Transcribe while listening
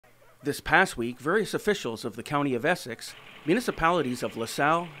This past week, various officials of the County of Essex, municipalities of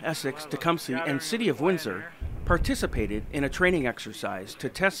LaSalle, Essex, Tecumseh, and City of Windsor participated in a training exercise to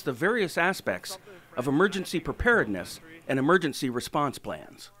test the various aspects of emergency preparedness and emergency response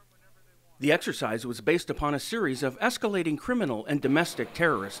plans. The exercise was based upon a series of escalating criminal and domestic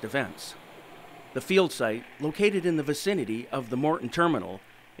terrorist events. The field site, located in the vicinity of the Morton Terminal,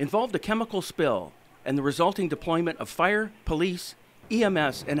 involved a chemical spill and the resulting deployment of fire, police,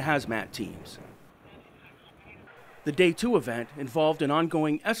 EMS, and hazmat teams. The Day 2 event involved an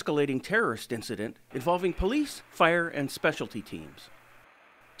ongoing escalating terrorist incident involving police, fire, and specialty teams.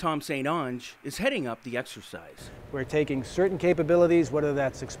 Tom St. Onge is heading up the exercise. We're taking certain capabilities, whether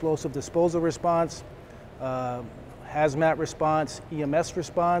that's explosive disposal response, hazmat response, EMS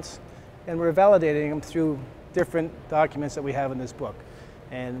response, and we're validating them through different documents that we have in this book.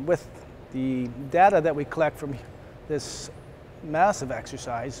 And with the data that we collect from this massive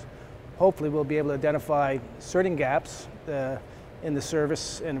exercise, hopefully we'll be able to identify certain gaps in the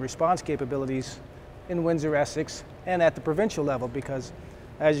service and response capabilities in Windsor-Essex and at the provincial level, because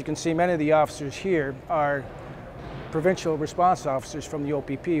as you can see, many of the officers here are provincial response officers from the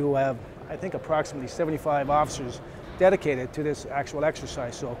OPP who have, I think, approximately 75 officers dedicated to this actual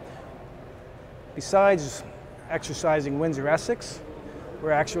exercise. So besides exercising Windsor-Essex,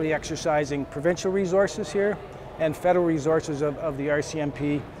 we're actually exercising provincial resources here and federal resources of the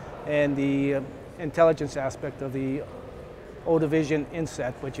RCMP and the intelligence aspect of the O Division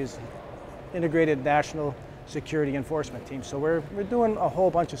INSET, which is Integrated National Security Enforcement Team. So we're doing a whole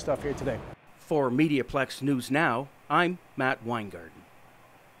bunch of stuff here today. For Mediaplex News Now, I'm Matt Weingarden.